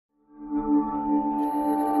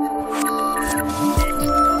Hello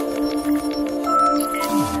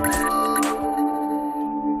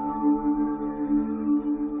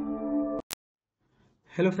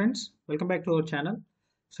friends, welcome back to our channel.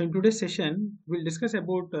 So in today's session, we'll discuss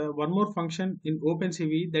about one more function in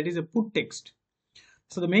OpenCV, that is a putText.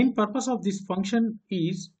 So the main purpose of this function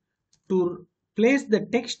is to place the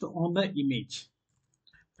text on the image,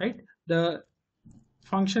 right? The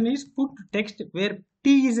function is putText where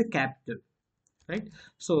T is a capital, right?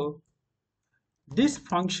 So this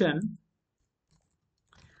function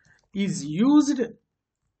is used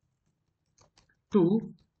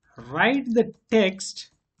to write the text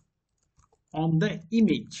on the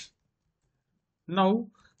image. Now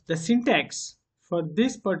the syntax for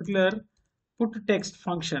this particular putText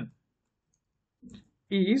function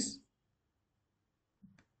is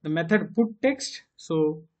the method putText.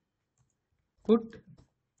 So put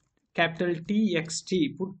capital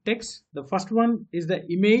TXT, putText. The first one is the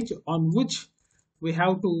image on which we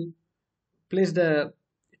have to place the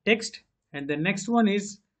text, and the next one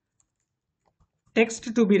is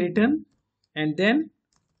text to be written, and then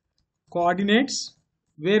coordinates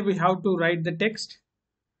where we have to write the text,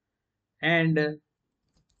 and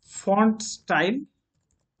font style,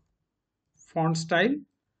 font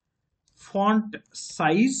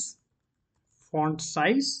size,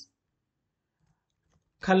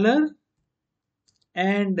 color,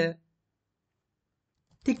 and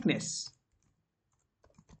thickness,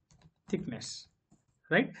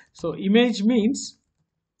 right? So image means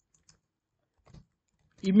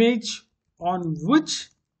image on which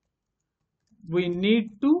we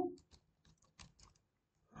need to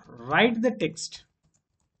write the text.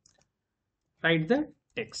 The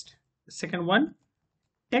second one,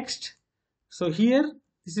 text. So here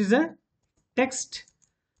this is a text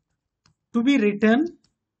to be written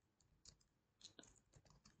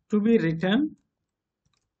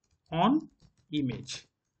on image.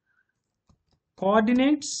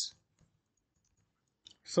 Coordinates,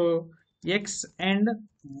 so X and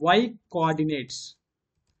Y coordinates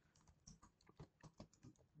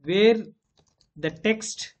where the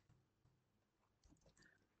text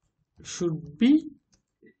should be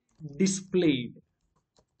displayed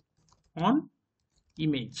on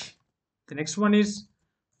image. The next one is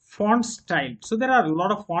font style. So there are a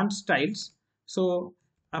lot of font styles, so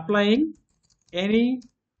applying any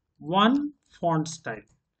one font style.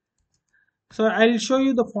 So I'll show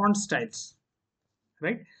you the font styles,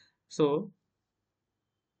 right? So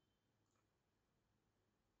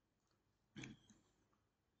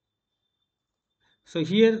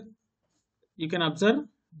here you can observe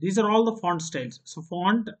these are all the font styles. So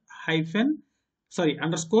font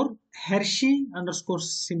underscore Hershey underscore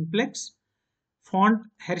simplex, font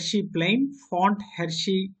Hershey plain, font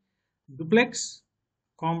Hershey duplex,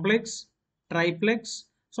 complex, triplex.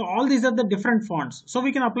 So all these are the different fonts. So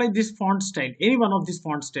we can apply this font style, any one of these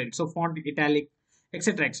font styles. So font italic,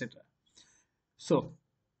 etc., etc. So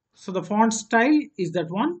the font style is that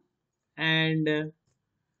one, and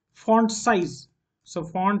font size. So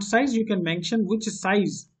font size, you can mention which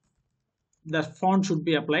size the font should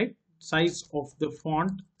be applied, size of the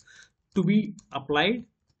font to be applied.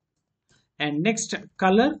 And next,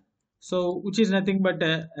 color, so which is nothing but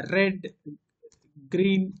red,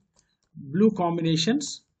 green, blue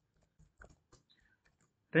combinations,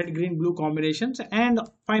 and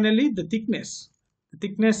finally the thickness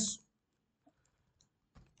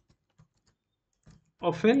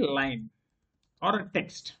of a line or a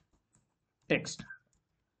text,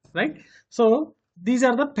 right? So these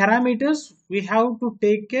are the parameters we have to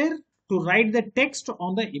take care to write the text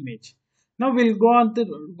on the image. Now we'll go on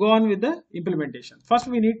with the implementation. First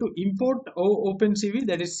we need to import OpenCV,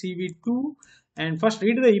 that is CV2, and first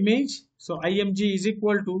read the image. So img is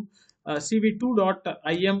equal to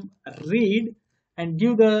cv2.im read, and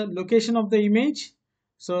give the location of the image.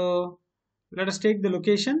 So let us take the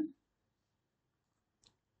location.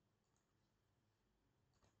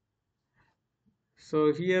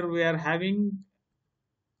 So here we are having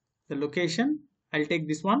the location. I'll take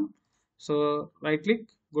this one. So right click,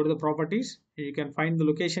 go to the properties. You can find the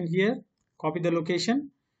location here, copy the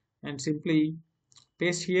location and simply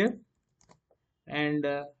paste here, and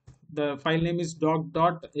the file name is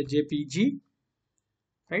doc.jpg,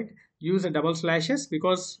 right? Use the double slashes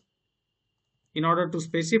because in order to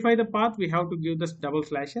specify the path we have to give this double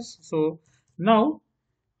slashes. So now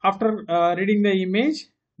after reading the image,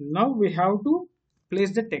 now we have to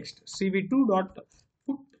place the text.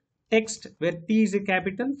 cv2.putText where T is a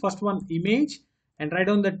capital, first one image, and write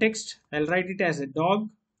down the text. I'll write it as a dog,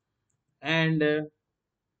 and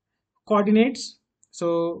coordinates.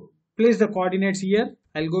 So place the coordinates here.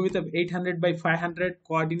 I'll go with a 800 by 500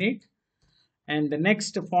 coordinate, And the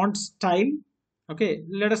next font style, okay,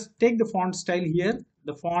 let us take the font style here.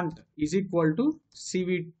 The font is equal to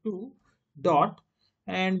cv2 dot,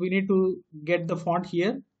 and we need to get the font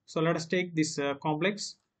here. So let us take this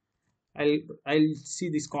complex. I'll see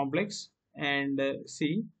this complex and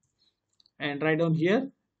see, and write down here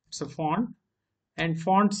it's a font, and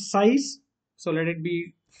font size, so let it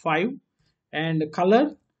be 5, and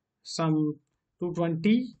color some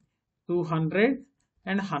 220, 200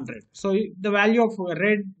 and 100. So the value of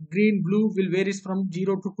red, green, blue will varies from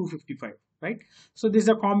 0 to 255, right? So this is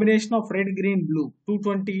a combination of red, green, blue,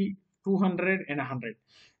 220, 200 and 100.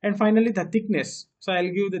 And finally the thickness, so I'll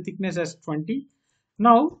give the thickness as 20.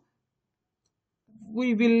 Now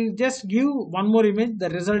we will just give one more image, the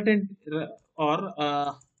resultant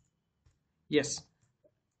or yes,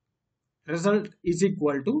 result is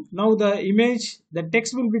equal to, now the image, the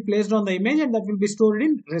text will be placed on the image and that will be stored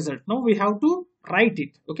in result. Now we have to write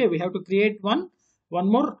it. Okay, we have to create one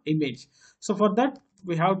more image. So for that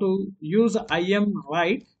we have to use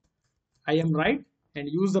write and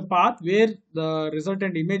use the path where the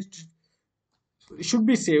resultant image should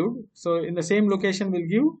be saved. So in the same location we'll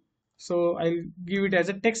give, so I'll give it as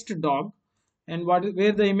a text dog, and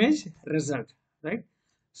where the image result, right?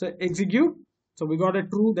 So execute. So we got a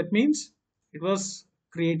true, that means it was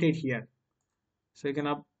created here. So you can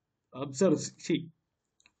observe, see,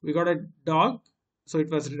 we got a dog, so it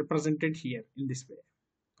was represented here in this way.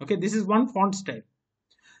 Okay, this is one font style.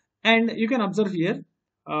 And you can observe here,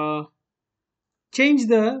 change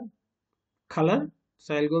the color.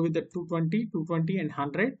 So I'll go with the 220, 220 and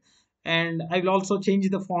 100, and I will also change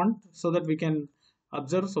the font so that we can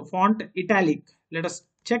observe. So font italic, let us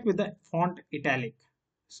check with the font italic.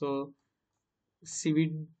 So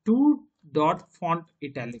cv2 dot font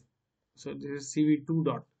italic, so this is cv2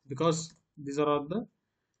 dot, because these are all the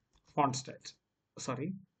font styles,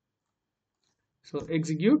 sorry. So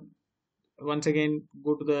execute, once again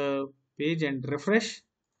go to the page and refresh,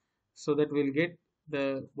 so that we'll get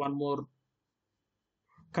the one more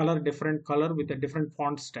color, different color with a different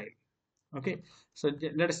font style. Okay, so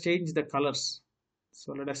let us change the colors.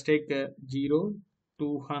 So let us take 0,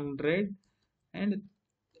 200 and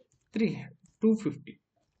 250,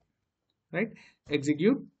 right?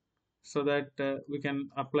 Execute, so that we can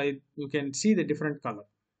apply, we can see the different color.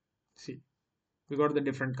 See, we got the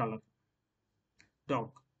different color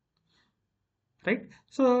dog, right?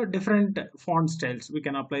 So different font styles, we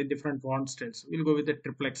can apply different font styles. We'll go with the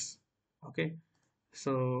triplex. Okay,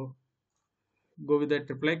 so go with the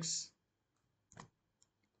triplex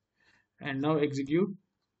and now execute.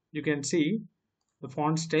 You can see the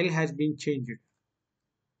font style has been changed.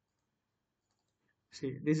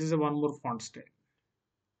 See, this is a one more font style.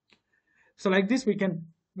 So like this we can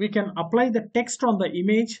apply the text on the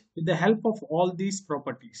image with the help of all these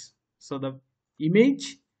properties. So the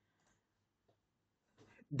image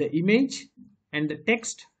and the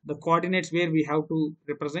text, the coordinates where we have to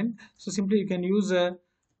represent. So simply you can use a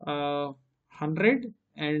 100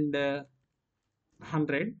 and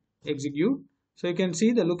 100, execute. So you can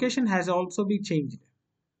see the location has also been changed.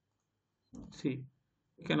 See,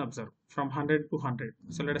 you can observe from 100 to 100.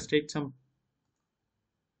 So let us take some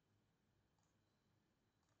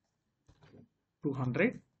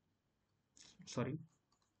 200, sorry,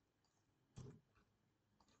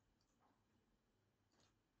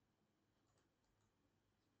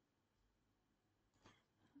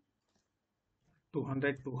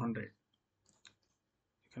 200, 200. You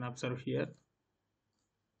can observe here.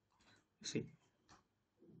 See,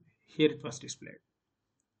 here it was displayed.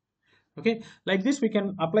 Okay, like this we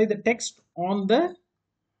can apply the text on the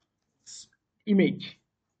image,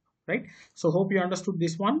 right? So hope you understood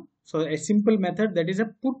this one. So a simple method, that is a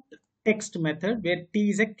put text method, where t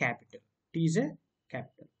is a capital.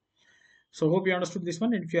 So hope you understood this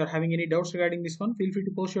one, and if you are having any doubts regarding this one, feel free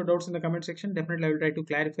to post your doubts in the comment section. Definitely I will try to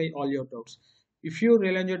clarify all your doubts. If you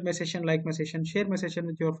really enjoyed my session, like my session, share my session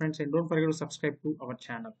with your friends, and don't forget to subscribe to our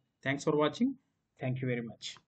channel. Thanks for watching. Thank you very much.